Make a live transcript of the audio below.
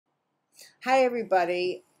Hi,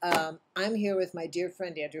 everybody. I'm here with my dear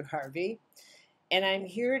friend Andrew Harvey, and I'm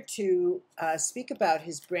here to speak about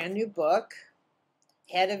his brand new book,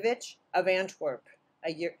 Hadewijch of Antwerp.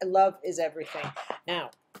 Love is everything. Now,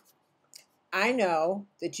 I know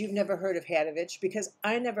that you've never heard of Hadewijch because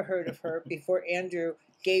I never heard of her before Andrew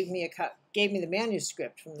gave me the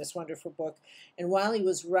manuscript from this wonderful book. And while he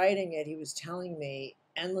was writing it, he was telling me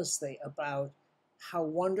endlessly about how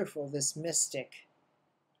wonderful this mystic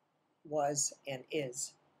was and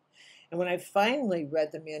is. And when I finally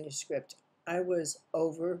read the manuscript, I was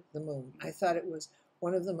over the moon. I thought it was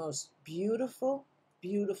one of the most beautiful,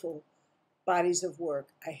 beautiful bodies of work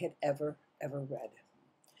I had ever read.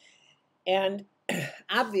 And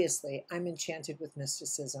obviously, I'm enchanted with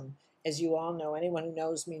mysticism. As you all know, anyone who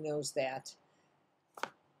knows me knows that.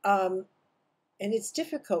 And it's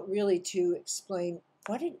difficult, really, to explain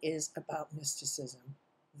what it is about mysticism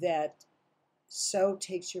that so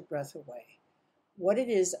takes your breath away. What it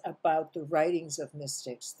is about the writings of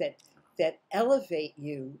mystics that elevate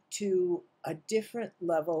you to a different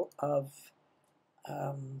level of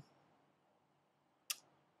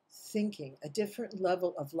thinking, a different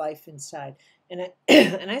level of life inside. And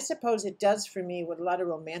I suppose it does for me what a lot of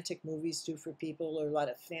romantic movies do for people, or a lot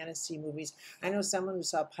of fantasy movies. I know someone who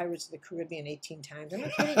saw Pirates of the Caribbean 18 times. I'm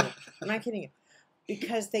not kidding you. I'm not kidding you.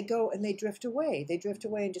 Because they go and they drift away. They drift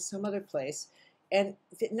away into some other place. And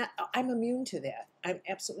I'm immune to that. I'm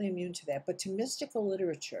absolutely immune to that. But to mystical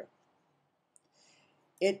literature,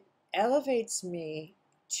 it elevates me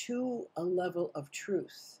to a level of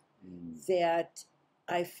truth that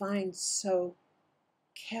I find so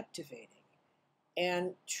captivating.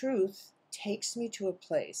 And truth takes me to a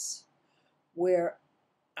place where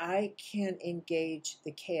I can engage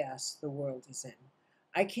the chaos the world is in.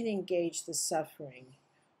 I can engage the suffering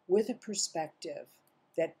with a perspective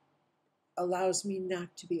that allows me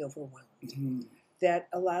not to be overwhelmed, that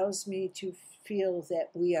allows me to feel that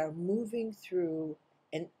we are moving through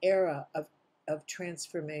an era of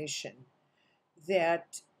transformation,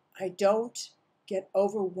 that I don't get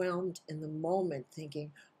overwhelmed in the moment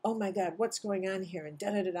thinking, oh my God, what's going on here? And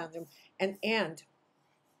da-da-da-da. And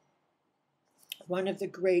one of the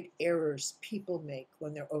great errors people make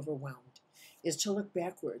when they're overwhelmed is to look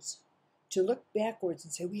backwards. To look backwards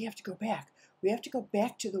and say, we have to go back. We have to go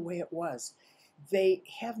back to the way it was. They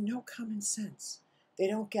have no common sense. They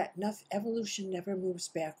don't get enough. Evolution never moves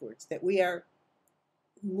backwards. That we are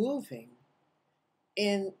moving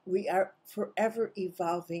and we are forever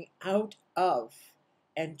evolving out of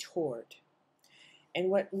and toward.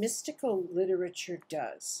 And what mystical literature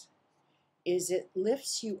does is it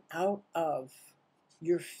lifts you out of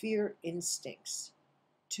your fear instincts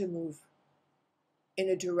to move in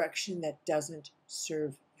a direction that doesn't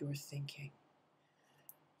serve your thinking.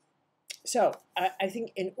 So I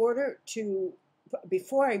think in order to,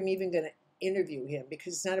 before I'm even going to interview him,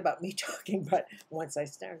 because it's not about me talking, but once I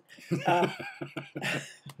start,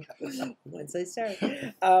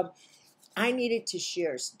 I needed to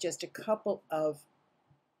share just a couple of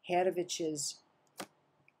Hadewijch's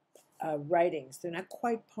writings. They're not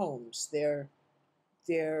quite poems. They're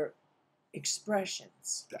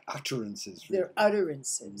expressions. They're utterances. Really. They're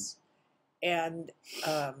utterances. And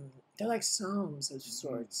they're like psalms of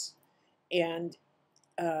sorts. And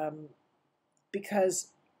because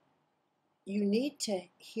you need to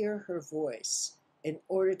hear her voice in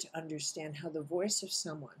order to understand how the voice of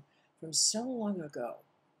someone from so long ago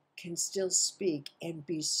can still speak and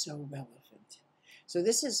be so relevant. So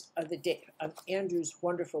this is Andrew's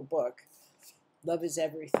wonderful book, Love is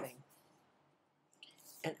Everything.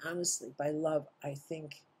 And honestly, by love, I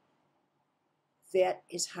think that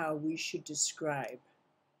is how we should describe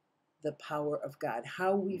the power of God,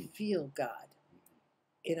 how we feel God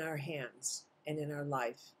in our hands and in our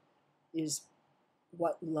life is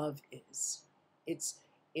what love is.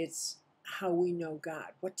 It's how we know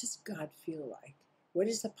God. What does God feel like? What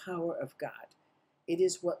is the power of God? It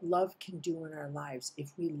is what love can do in our lives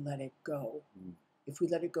if we let it go, if we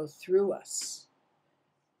let it go through us.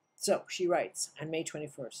 So she writes on May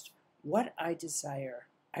 21st, what I desire,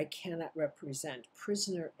 I cannot represent,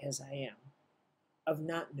 prisoner as I am, of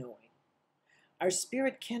not knowing. Our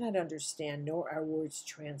spirit cannot understand, nor our words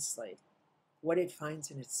translate what it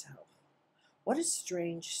finds in itself. What a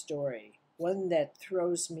strange story, one that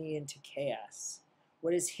throws me into chaos.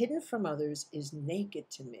 What is hidden from others is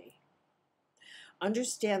naked to me.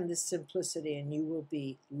 Understand this simplicity, and you will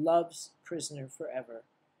be love's prisoner forever,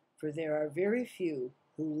 for there are very few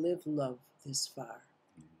who live love this far.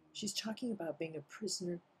 She's talking about being a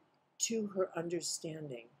prisoner to her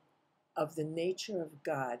understanding of the nature of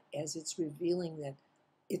God as it's revealing that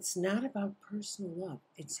it's not about personal love.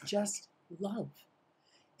 It's just love.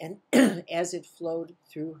 And as it flowed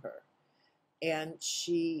through her, and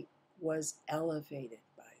she was elevated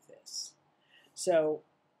by this. So,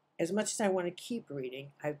 as much as I want to keep reading,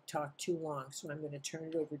 I've talked too long, so I'm going to turn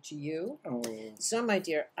it over to you. Oh. So, my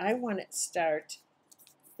dear, I want to start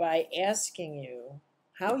by asking you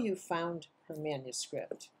how you found her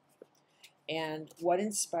manuscript and what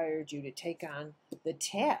inspired you to take on the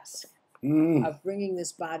task of bringing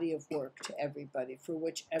this body of work to everybody, for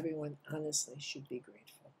which everyone honestly should be grateful.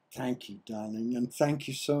 Thank you, darling, and thank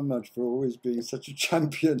you so much for always being such a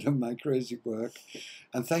champion of my crazy work,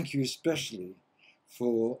 and thank you especially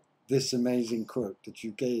for this amazing quote that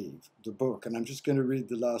you gave the book. And I'm just going to read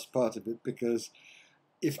the last part of it, because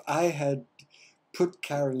if I had put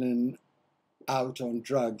Carolyn out on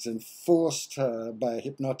drugs and forced her by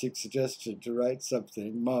hypnotic suggestion to write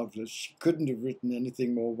something marvelous, she couldn't have written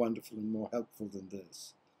anything more wonderful and more helpful than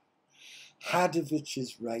this.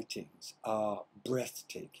 Hadewijch's writings are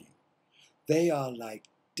breathtaking. They are like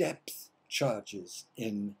depth charges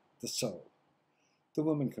in the soul. The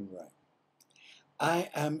woman can write. I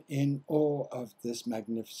am in awe of this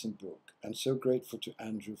magnificent book, and so grateful to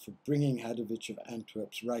Andrew for bringing Hadewijch of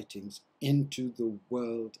Antwerp's writings into the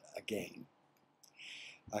world again.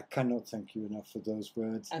 I cannot thank you enough for those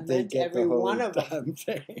words. I They meant get every the whole one of them. damn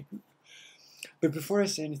thing. But before I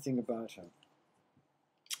say anything about her,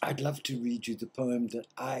 I'd love to read you the poem that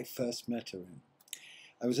I first met her in.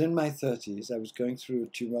 I was in my 30s. I was going through a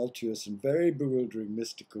tumultuous and very bewildering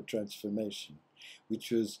mystical transformation, which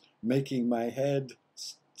was making my head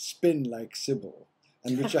spin like Sybil,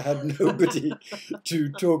 and which I had nobody to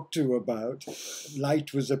talk to about.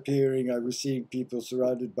 Light was appearing. I was seeing people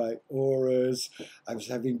surrounded by auras. I was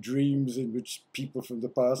having dreams in which people from the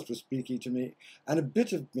past were speaking to me. And a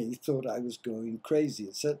bit of me thought I was going crazy.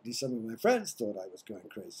 And certainly some of my friends thought I was going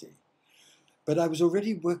crazy. But I was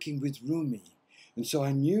already working with Rumi. And so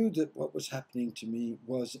I knew that what was happening to me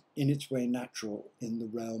was in its way natural in the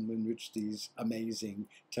realm in which these amazing,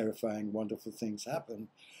 terrifying, wonderful things happen.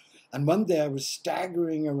 And one day I was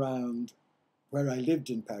staggering around where I lived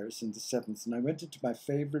in Paris in the 7th, and I went into my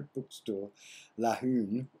favorite bookstore, La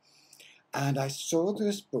Hune, and I saw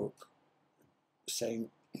this book saying,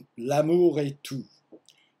 L'amour est tout.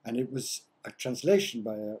 And it was a translation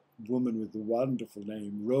by a woman with the wonderful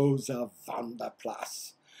name, Rosa van der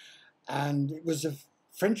Plas. And it was a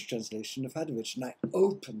French translation of Hadewijch, and I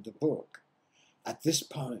opened the book at this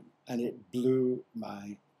poem, and it blew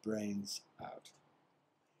my brains out.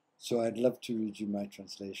 So I'd love to read you my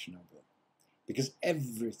translation of it, because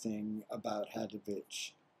everything about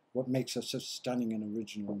Hadewijch, what makes her so stunning and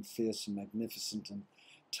original and fierce and magnificent and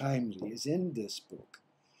timely, is in this book.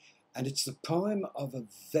 And it's the poem of a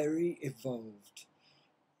very evolved,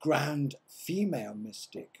 grand female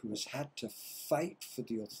mystic who has had to fight for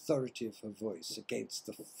the authority of her voice against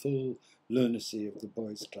the full lunacy of the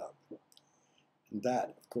boys' club. And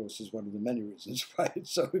that, of course, is one of the many reasons why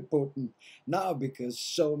it's so important now, because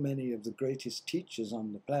so many of the greatest teachers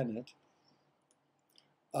on the planet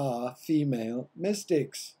are female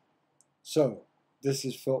mystics. So this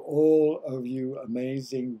is for all of you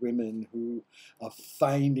amazing women who are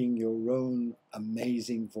finding your own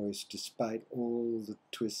amazing voice despite all the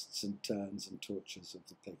twists and turns and tortures of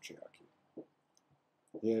the patriarchy.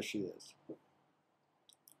 Here she is.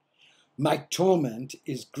 My torment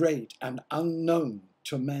is great and unknown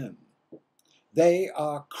to men. They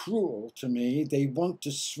are cruel to me. They want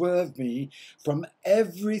to swerve me from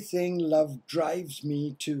everything love drives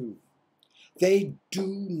me to. They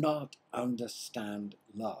do not understand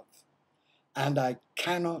love, and I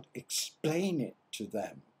cannot explain it to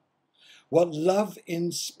them. What love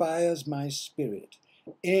inspires my spirit,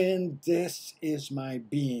 in this is my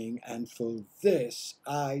being, and for this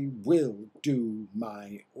I will do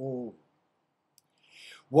my all.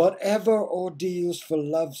 Whatever ordeals for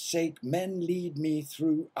love's sake men lead me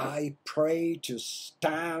through, I pray to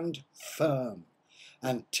stand firm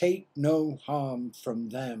and take no harm from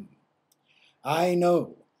them. I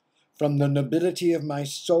know from the nobility of my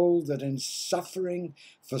soul that in suffering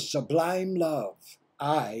for sublime love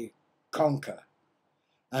I conquer.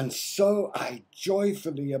 And so I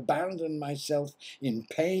joyfully abandon myself in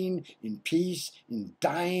pain, in peace, in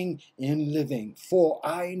dying, in living, for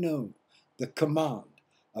I know the command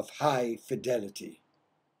of high fidelity.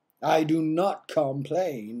 I do not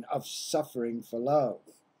complain of suffering for love.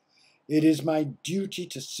 It is my duty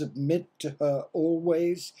to submit to her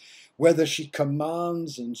always, whether she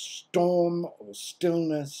commands in storm or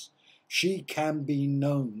stillness. She can be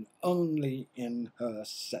known only in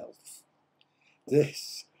herself.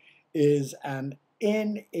 This is an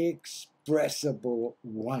inexpressible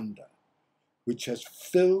wonder, which has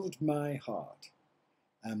filled my heart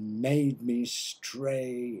and made me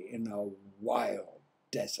stray in a wild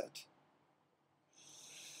desert.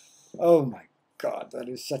 Oh my God, that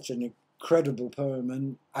is such an incredible poem.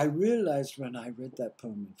 And I realized when I read that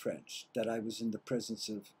poem in French that I was in the presence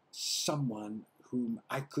of someone whom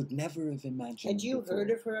I could never have imagined. Had you before.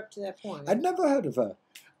 heard of her up to that point? I'd never heard of her.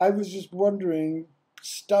 I was just wondering,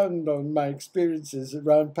 stunned on my experiences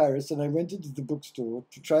around Paris, and I went into the bookstore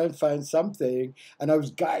to try and find something, and I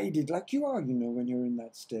was guided, like you are, when you're in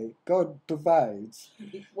that state. God provides.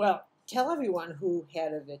 Well, tell everyone who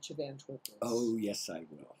Hadewijch of Antwerp is. Oh, yes, I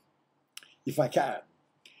will. If I can.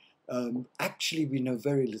 Actually, we know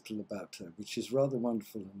very little about her, which is rather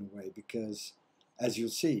wonderful in a way, because, as you'll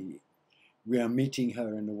see, we are meeting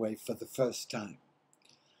her in a way for the first time.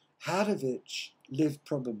 Hadewijch lived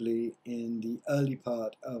probably in the early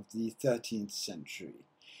part of the 13th century,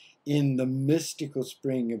 in the mystical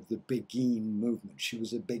spring of the Beguine movement. She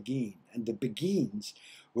was a Beguine, and the Beguines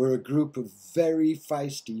were a group of very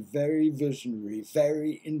feisty, very visionary,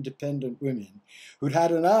 very independent women who'd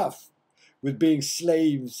had enough with being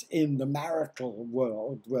slaves in the marital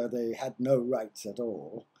world where they had no rights at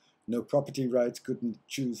all, no property rights, couldn't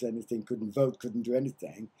choose anything, couldn't vote, couldn't do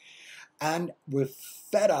anything, and were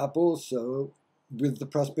fed up also with the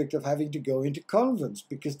prospect of having to go into convents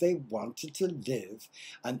because they wanted to live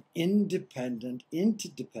an independent,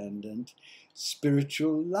 interdependent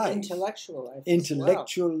spiritual life.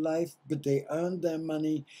 Intellectual life, but they earned their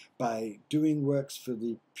money by doing works for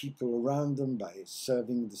the people around them, by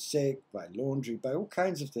serving the sick, by laundry, by all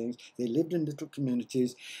kinds of things. They lived in little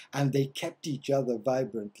communities and they kept each other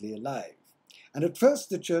vibrantly alive. And at first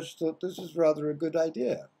the church thought this was rather a good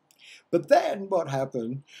idea. But then what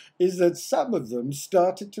happened is that some of them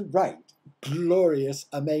started to write glorious,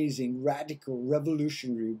 amazing, radical,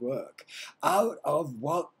 revolutionary work out of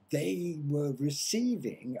what they were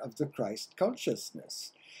receiving of the Christ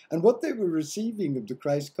consciousness. And what they were receiving of the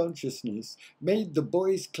Christ consciousness made the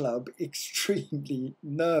boys' club extremely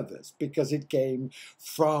nervous because it came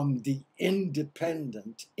from the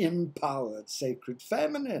independent, empowered, sacred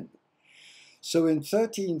feminine. So in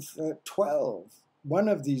 1312, one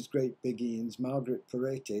of these great Beguines, Margaret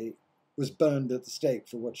Porete, was burned at the stake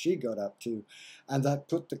for what she got up to, and that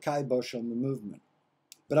put the kibosh on the movement.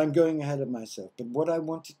 But I'm going ahead of myself. But what I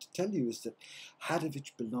wanted to tell you is that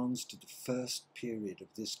Hadewijch belongs to the first period of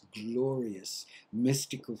this glorious,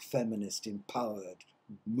 mystical, feminist, empowered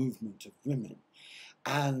movement of women.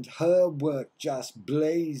 And her work just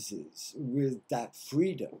blazes with that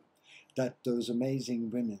freedom that those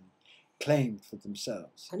amazing women claimed for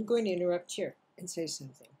themselves. I'm going to interrupt here and say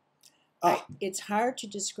something. It's hard to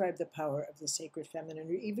describe the power of the sacred feminine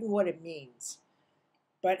or even what it means,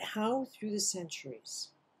 but how through the centuries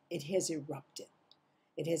it has erupted.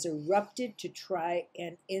 It has erupted to try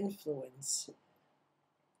and influence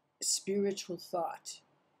spiritual thought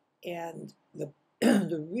and the,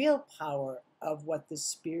 the real power of what the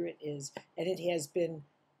spirit is, and it has been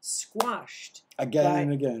squashed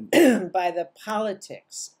again and again by the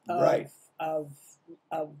politics of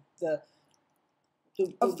the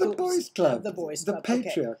boys' club, the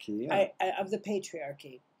patriarchy, okay. Of the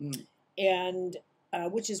patriarchy, and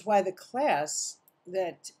which is why the class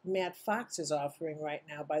that Matt Fox is offering right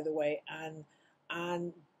now, by the way,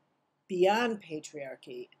 on beyond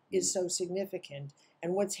patriarchy is so significant.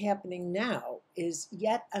 And what's happening now is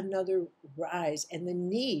yet another rise and the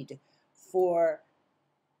need for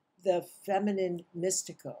the feminine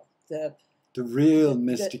mystical, the real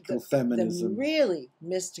mystical feminism, the really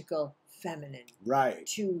mystical feminine, right,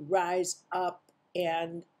 to rise up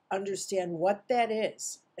and understand what that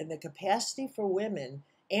is, and the capacity for women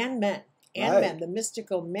and men the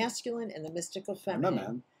mystical masculine and the mystical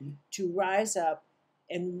feminine, to rise up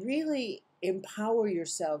and really empower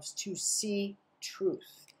yourselves to see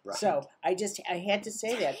truth. Right. So I had to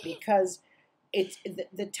say that because it's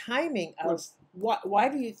the timing of why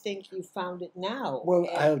do you think you found it now? Well,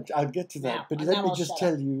 I'll get to that, but let me just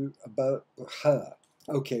tell you about her.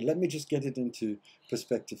 Okay, let me just get it into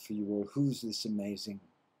perspective for you all. Who's this amazing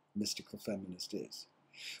mystical feminist is?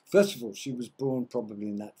 First of all, she was born probably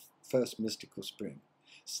in that first mystical spring.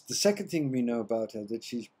 The second thing we know about her, that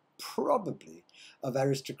she's probably of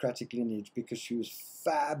aristocratic lineage because she was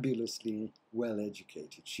fabulously well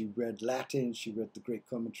educated. She read Latin, she read the great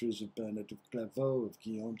commentaries of Bernard of Clairvaux, of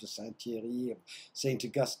Guillaume de Saint-Thierry, of Saint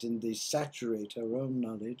Augustine. They saturate her own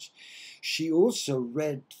knowledge. She also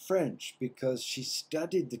read French because she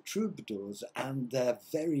studied the troubadours and their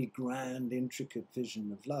very grand, intricate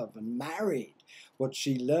vision of love, and married what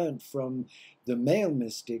she learned from the male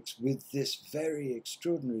mystics with this very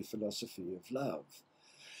extraordinary philosophy of love.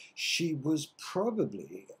 She was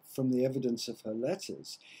probably, from the evidence of her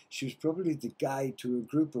letters, she was probably the guide to a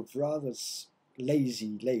group of rather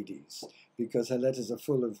lazy ladies, because her letters are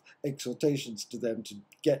full of exhortations to them to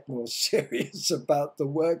get more serious about the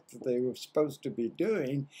work that they were supposed to be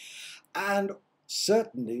doing. And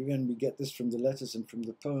certainly, when we get this from the letters and from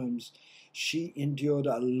the poems, she endured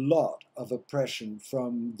a lot of oppression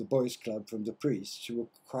from the boys' club, from the priests, who were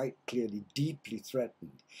quite clearly deeply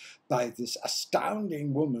threatened by this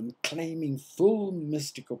astounding woman claiming full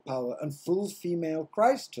mystical power and full female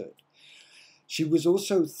Christhood. She was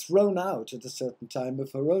also thrown out at a certain time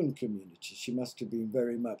of her own community. She must have been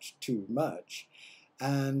very much too much,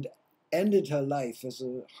 and ended her life as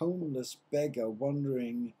a homeless beggar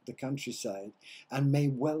wandering the countryside, and may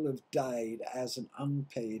well have died as an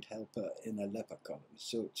unpaid helper in a leper colony.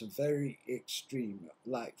 So it's a very extreme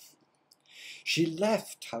life. She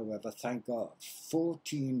left, however, thank God,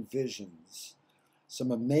 14 visions,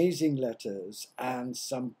 some amazing letters, and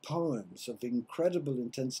some poems of incredible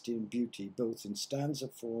intensity and beauty, both in stanza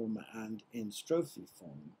form and in strophe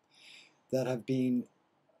form, that have been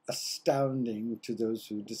astounding to those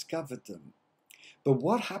who discovered them. But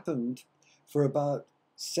what happened for about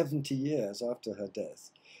 70 years after her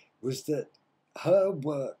death was that her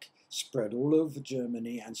work spread all over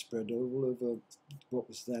Germany and spread all over what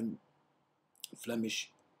was then Flemish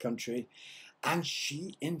country, and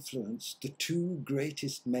she influenced the two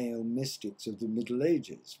greatest male mystics of the Middle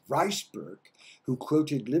Ages. Ruysbroek, who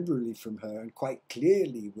quoted liberally from her and quite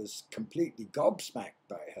clearly was completely gobsmacked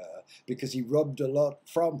by her because he robbed a lot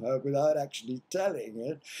from her without actually telling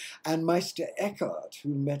it, and Meister Eckhart,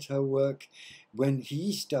 who met her work when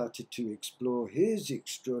he started to explore his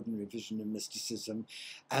extraordinary vision of mysticism.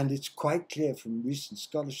 And it's quite clear from recent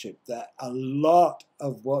scholarship that a lot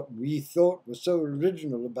of what we thought was so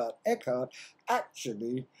original about Eckhart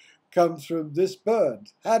actually comes from this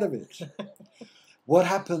bird, Hadewijch. What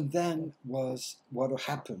happened then was what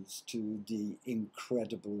happens to the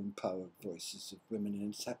incredible empowered voices of women,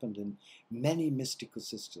 and it's happened in many mystical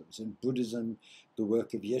systems. In Buddhism, the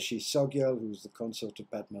work of Yeshe Sogyal, who was the consort of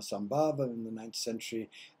Padmasambhava in the 9th century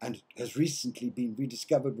and has recently been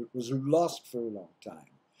rediscovered but was lost for a long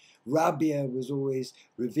time. Rabia was always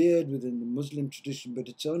revered within the Muslim tradition, but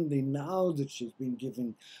it's only now that she's been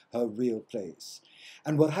given her real place.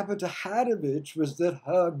 And what happened to Hadewijch was that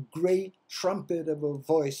her great trumpet of a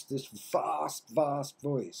voice, this vast, vast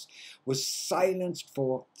voice, was silenced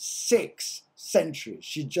for 6 centuries.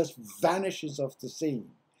 She just vanishes off the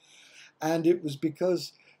scene. And it was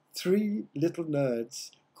because 3 little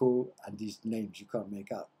nerds called, and these names you can't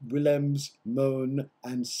make up, Willems, Moon,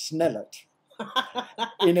 and Snellet,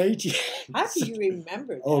 in 18... How do you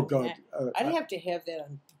remember that? Oh, God. I'd have to have that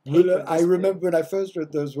on paper. I remember when I first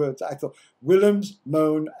read those words, I thought, Willems,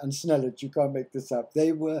 Moon, and Snellet, you can't make this up.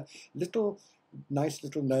 They were nice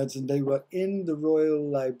little nerds, and they were in the Royal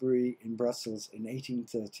Library in Brussels in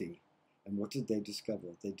 1830. And what did they discover?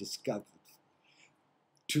 They discovered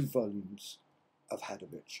 2 volumes of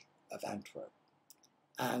Hadewijch of Antwerp.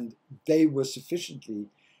 And they were sufficiently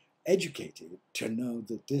educated to know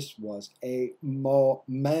that this was a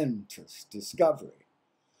momentous discovery.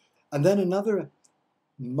 And then another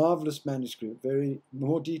marvelous manuscript, very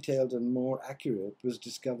more detailed and more accurate, was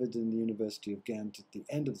discovered in the University of Ghent at the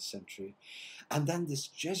end of the century. And then this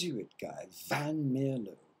Jesuit guy, Van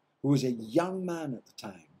Mierlo, who was a young man at the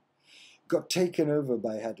time, got taken over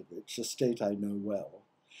by Hadewijch, a state I know well,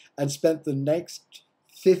 and spent the next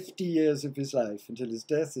 50 years of his life until his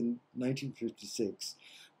death in 1956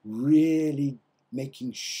 really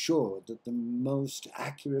making sure that the most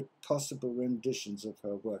accurate possible renditions of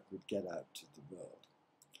her work would get out to the world.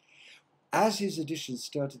 As his editions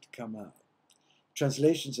started to come out,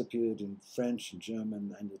 translations appeared in French and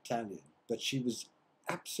German and Italian, but she was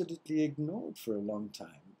absolutely ignored for a long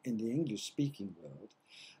time in the English-speaking world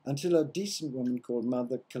until a decent woman called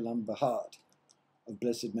Mother Columba Hart, of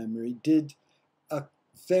blessed memory, did a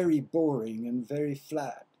very boring and very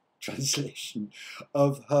flat translation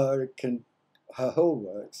of her whole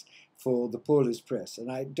works for the Paulist Press.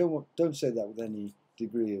 And I don't say that with any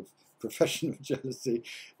degree of professional jealousy.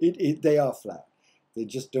 They are flat. They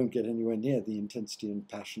just don't get anywhere near the intensity and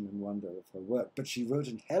passion and wonder of her work. But she wrote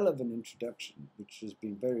a hell of an introduction, which has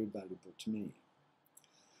been very valuable to me.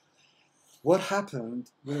 What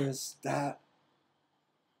happened was that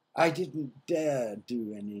I didn't dare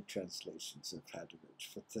do any translations of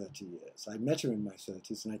Hadewijch for 30 years. I met her in my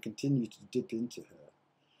 30s and I continued to dip into her.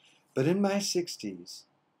 But in my 60s,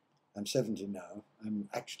 I'm 70 now, I'm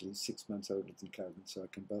actually 6 months older than Carolyn, so I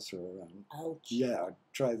can boss her around. Ouch. Yeah, I'd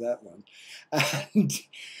try that one. And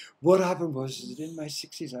what happened was that in my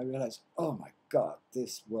 60s I realized, oh my God,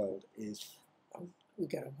 this world is... Oh, we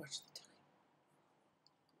gotta watch the time.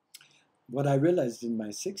 What I realized in my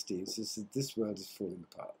 60s is that this world is falling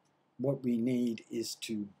apart. What we need is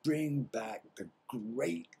to bring back the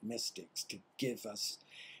great mystics to give us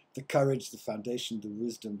the courage, the foundation, the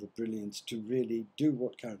wisdom, the brilliance to really do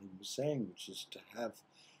what Carolyn was saying, which is to have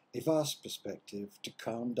a vast perspective, to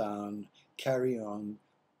calm down, carry on,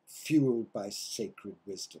 fueled by sacred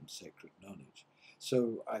wisdom, sacred knowledge.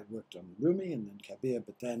 So I worked on Rumi and then Kabir,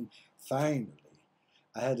 but then finally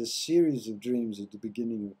I had a series of dreams at the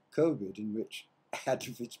beginning of COVID in which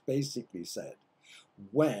Hadewijch basically said,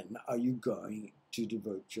 when are you going to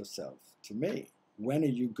devote yourself to me? When are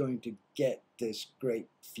you going to get this great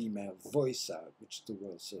female voice out, which the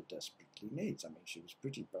world so desperately needs? I mean, she was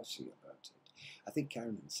pretty bossy about it. I think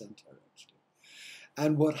Carolyn sent her, actually.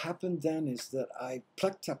 And what happened then is that I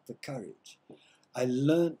plucked up the courage. I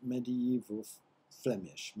learnt medieval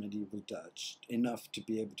Flemish, medieval Dutch, enough to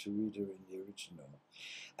be able to read her in the original.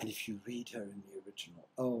 And if you read her in the original,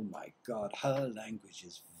 oh my God, her language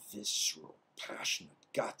is visceral, passionate,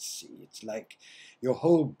 gutsy. It's like your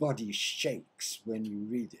whole body shakes when you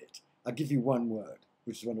read it. I'll give you one word,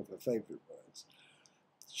 which is one of her favorite words.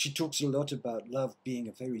 She talks a lot about love being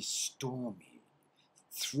a very stormy,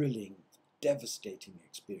 thrilling, devastating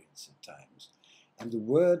experience at times. And the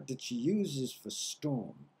word that she uses for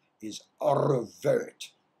storm is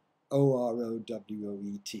orrowet,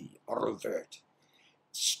 O-R-O-W-O-E-T, orrowet.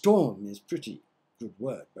 Storm is pretty good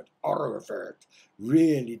word, but orrowet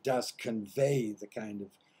really does convey the kind of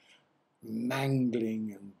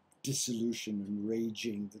mangling and dissolution and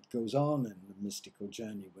raging that goes on in the mystical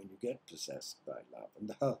journey when you get possessed by love.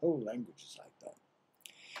 And her whole language is like that.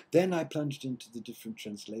 Then I plunged into the different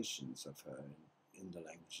translations of her in the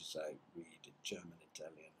languages I read, in German,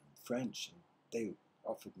 Italian, and French, and they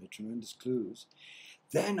offered me tremendous clues.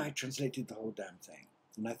 Then I translated the whole damn thing,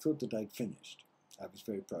 and I thought that I'd finished. I was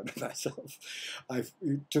very proud of myself.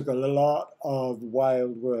 It took a lot of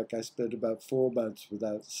wild work. I spent about 4 months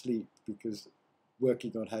without sleep because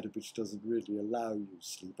working on Hadewijch doesn't really allow you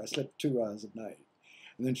sleep. I slept 2 hours a night,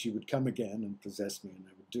 and then she would come again and possess me, and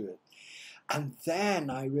I would do it. And then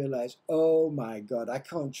I realized, oh my God, I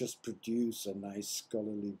can't just produce a nice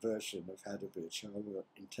scholarly version of Hadewijch, however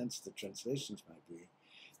intense the translations might be.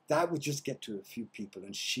 That would just get to a few people,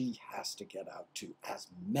 and she has to get out to as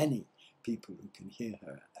many people who can hear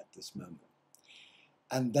her at this moment.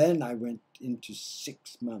 And then I went into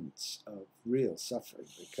 6 months of real suffering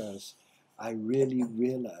because I really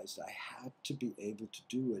realized I had to be able to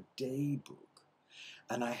do a day book,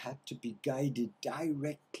 and I had to be guided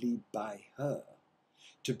directly by her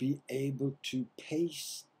to be able to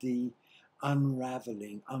pace the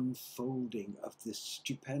unraveling, unfolding of this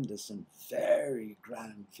stupendous and very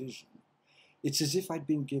grand vision. It's as if I'd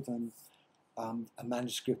been given a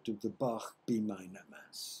manuscript of the Bach B minor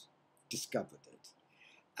Mass, discovered it,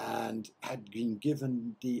 and had been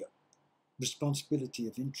given the responsibility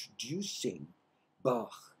of introducing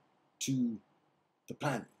Bach to the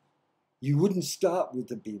planet. You wouldn't start with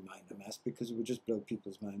the B minor Mass because it would just blow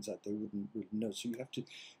people's minds out. They wouldn't really know. So you have to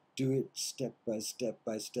do it step by step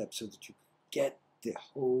by step so that you get the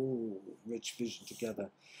whole rich vision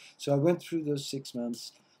together. So I went through those 6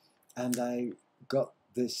 months and I got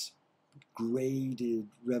this graded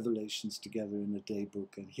revelations together in a day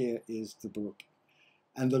book, and here is the book.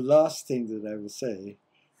 And the last thing that I will say,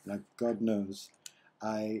 like God knows,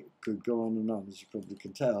 I could go on and on, as you probably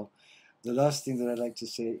can tell. The last thing that I'd like to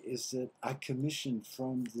say is that I commissioned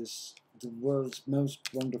from this, the world's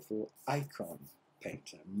most wonderful icon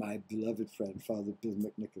painter, my beloved friend, Father Bill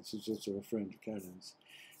McNichols, who's also a friend of Carolyn's,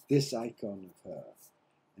 this icon of her.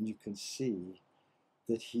 And you can see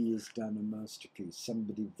that he has done a masterpiece,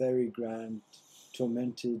 somebody very grand,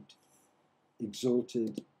 tormented,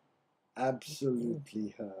 exalted,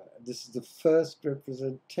 absolutely her. This is the first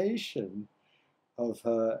representation of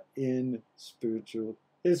her in spiritual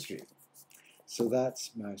history. So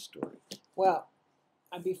that's my story. Well,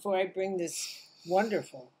 before I bring this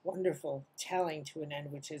wonderful, wonderful telling to an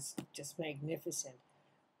end, which is just magnificent,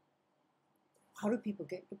 how do people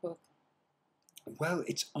get your book? Well,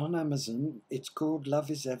 it's on Amazon. It's called Love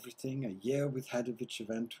is Everything, A Year with Hadewijch of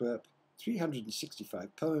Antwerp,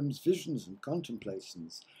 365 poems, visions and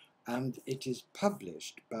contemplations. And it is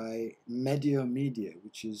published by Medio Media,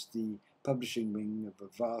 which is the publishing wing of a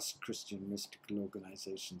vast Christian mystical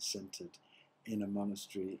organization centered in a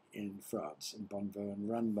monastery in France, in Bonneval, and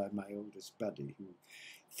run by my oldest buddy, who,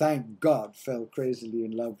 thank God, fell crazily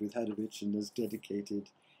in love with Hadewijch and has dedicated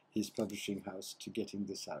his publishing house to getting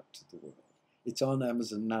this out to the world. It's on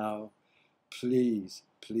Amazon now. Please,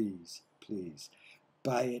 please, please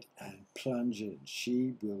buy it and plunge in.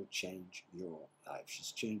 She will change your life.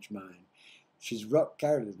 She's changed mine. She's rocked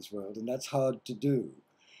Carolyn's world, and that's hard to do,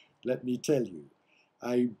 let me tell you.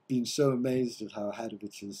 I've been so amazed at how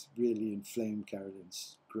Hadewijch has really inflamed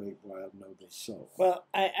Carolyn's great, wild, noble soul. Well,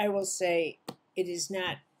 I will say it is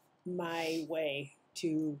not my way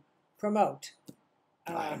to promote.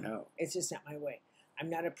 I know. It's just not my way. I'm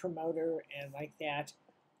not a promoter and like that.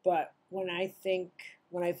 But when I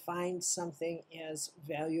find something as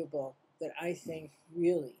valuable that I think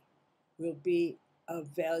really will be of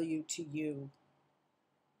value to you,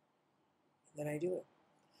 then I do it.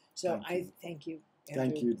 So I thank you, Andrew.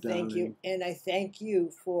 Thank you, darling. Thank you. And I thank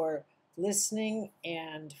you for listening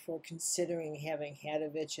and for considering having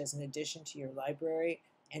Hadewijch as an addition to your library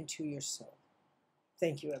and to your soul.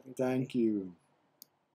 Thank you, everybody. Thank you.